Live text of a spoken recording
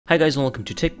Hi guys and welcome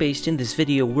to TechBased. In this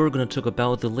video we're going to talk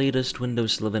about the latest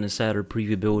Windows 11 Insider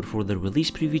preview build for the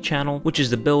release preview channel, which is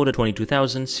the build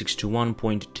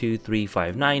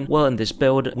 22,621.2359. Well, in this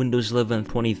build, Windows 11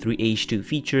 23H2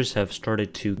 features have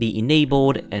started to be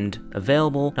enabled and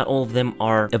available. Not all of them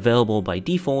are available by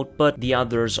default, but the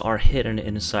others are hidden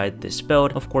inside this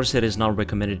build. Of course, it is not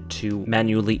recommended to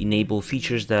manually enable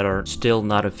features that are still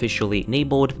not officially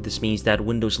enabled. This means that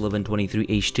Windows 11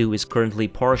 23H2 is currently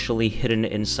partially hidden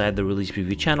inside the release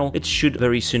preview channel. It should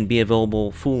very soon be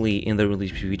available fully in the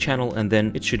release preview channel, and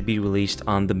then it should be released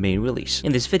on the main release.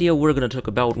 In this video, we're going to talk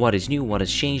about what is new, what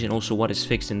has changed, and also what is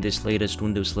fixed in this latest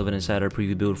Windows 11 Insider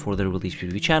preview build for the release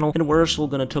preview channel. And we're also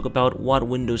going to talk about what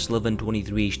Windows 11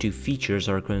 23H2 features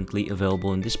are currently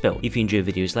available in this build. If you enjoy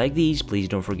videos like these, please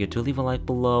don't forget to leave a like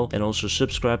below and also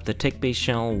subscribe to the TechBased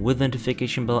channel with the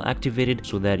notification bell activated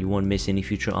so that you won't miss any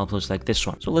future uploads like this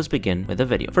one. So let's begin with the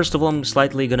video. First of all, I'm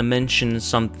slightly going to mention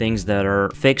some things that are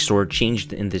fixed or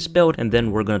changed in this build, and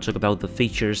then we're going to talk about the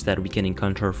features that we can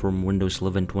encounter from Windows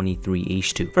 11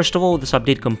 23H2. First of all, this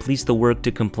update completes the work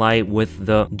to comply with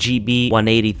the GB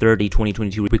 18030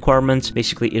 2022 requirements.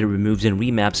 Basically, it removes and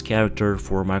remaps character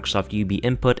for Microsoft UB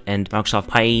input and Microsoft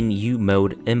Pine U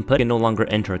mode input. You can no longer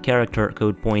enter character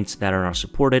code points that are not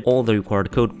supported. All the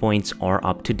required code points are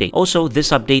up to date. Also,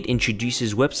 this update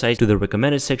introduces websites to the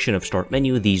recommended section of Start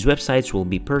menu. These websites will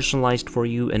be personalized for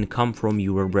you and come from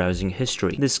your browsing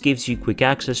history. This gives you quick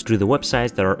access to the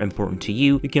websites that are important to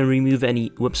you. You can remove any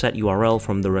website URL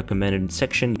from the recommended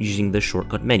section using the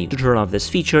shortcut menu. To turn off this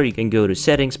feature, you can go to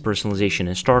Settings, Personalization,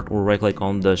 and Start, or right-click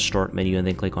on the Start menu and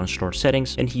then click on Start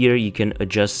Settings. And here you can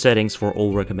adjust settings for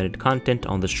all recommended content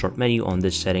on the Start menu on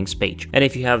this settings page. And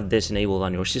if you have this enabled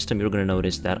on your system, you're going to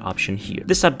notice that option here.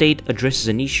 This update addresses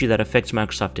an issue that affects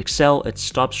Microsoft Excel. It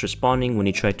stops responding when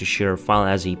you try to share a file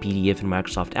as a PDF in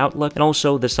Microsoft Outlook. And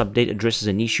also, this update addresses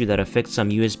an issue that affects some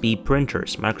USB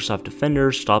printers. Microsoft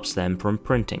Defender stops them from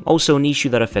printing. Also, an issue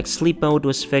that affects sleep mode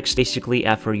was fixed. Basically,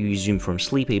 after you resume from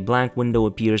sleep, a blank window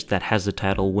appears that has the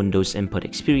title Windows Input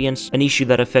Experience. An issue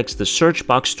that affects the search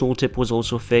box tooltip was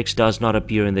also fixed, does not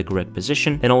appear in the correct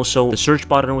position. And also, the search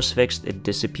button was fixed. It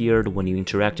disappeared when you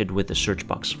interacted with the search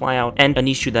box flyout. And an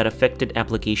issue that affected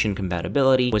application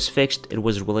compatibility was fixed. It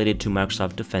was related to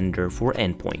Microsoft Defender for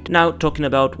Endpoint. Now, talking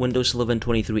about Windows 11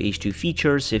 23H2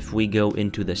 features, if we go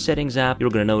into the Settings app, you're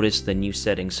going to notice the new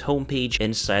Settings homepage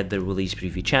inside the release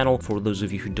preview channel. For those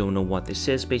of you who don't know what this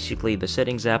is, basically the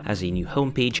Settings app has a new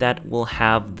homepage that will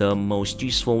have the most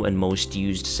useful and most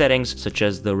used settings, such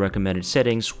as the recommended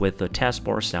settings with the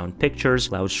taskbar, sound, pictures,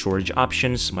 cloud storage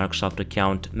options, Microsoft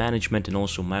account management, and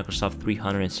also Microsoft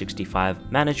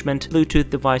 365 management, Bluetooth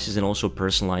devices, and also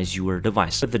personalize your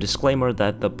device. With the disclaimer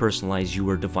that the personalize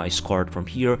your device card from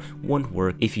here won't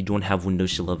work if you don't have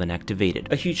Windows 11 activated.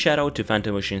 A huge shout out to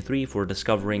Phantom Ocean 3 for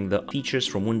discovering the features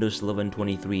from Windows 11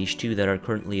 23H2 that are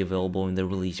currently available in the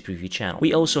release preview channel.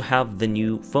 We also have the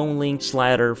new phone link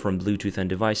slider from Bluetooth and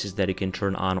devices that you can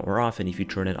turn on or off, and if you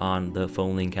turn it on, the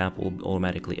phone link app will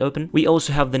automatically open. We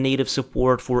also have the native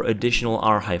support for additional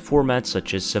R-High formats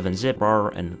such as 7-zip, RAR,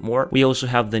 and more. We also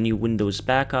have the new Windows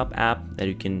Backup app that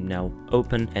you can now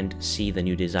open and see the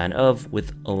new design of,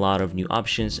 with a lot of new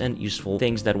options and useful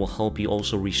things that will help you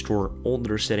also restore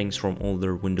older settings from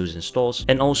older Windows installs.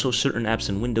 And also, certain apps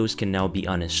in Windows can now be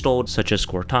uninstalled, such as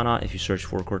Cortana. If you search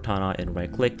for Cortana and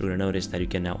right click, you're going to notice that you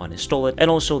can now uninstall it. And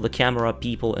also, the camera,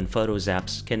 people, and photos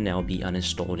apps can now be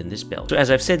uninstalled in this build. So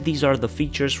as I've said, these are the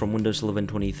features from Windows 11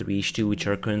 23H2 which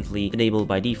are currently enabled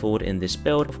by default in this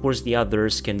build. Of course, the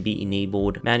others can be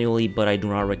enabled manually, but I do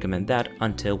not recommend that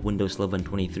until Windows 11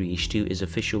 23H2 is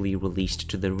officially released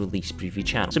to the release preview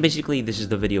channel. So basically, this is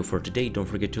the video for today. Don't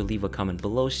forget to leave a comment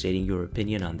below stating your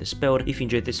opinion on this build. If you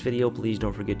enjoyed this video, please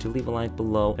don't forget to leave a like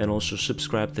below and also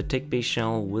subscribe to the TechBased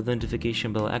channel with the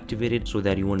notification bell activated so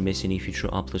that you won't miss any future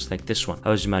uploads like this one. I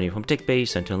was Emmanuel from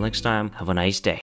TechBased. Until next time, have a nice day.